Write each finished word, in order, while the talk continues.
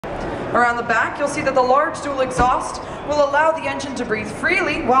Around the back, you'll see that the large dual exhaust will allow the engine to breathe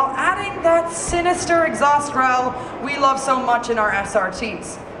freely while adding that sinister exhaust growl we love so much in our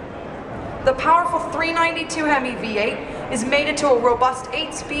SRTs. The powerful 392 Hemi V8 is mated to a robust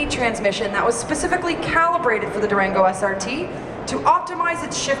 8-speed transmission that was specifically calibrated for the Durango SRT to optimize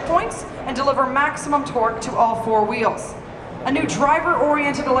its shift points and deliver maximum torque to all 4 wheels. A new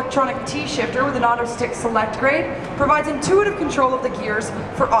driver-oriented electronic T-shifter with an auto-stick select grade provides intuitive control of the gears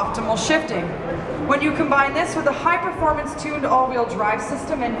for optimal shifting. When you combine this with a high-performance tuned all-wheel drive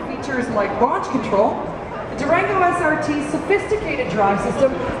system and features like launch control, the Durango SRT's sophisticated drive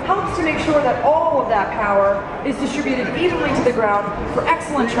system helps to make sure that all of that power is distributed evenly to the ground for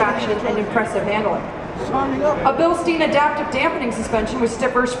excellent traction and impressive handling. A Bilstein adaptive dampening suspension with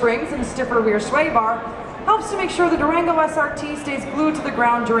stiffer springs and a stiffer rear sway bar helps to make sure the Durango SRT stays glued to the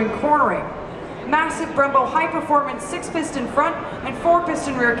ground during cornering. Massive Brembo high-performance 6-piston front and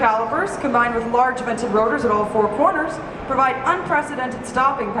 4-piston rear calipers, combined with large vented rotors at all 4 corners, provide unprecedented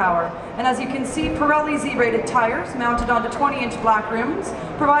stopping power. And as you can see, Pirelli Z-rated tires mounted onto 20-inch black rims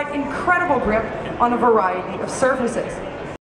provide incredible grip on a variety of surfaces.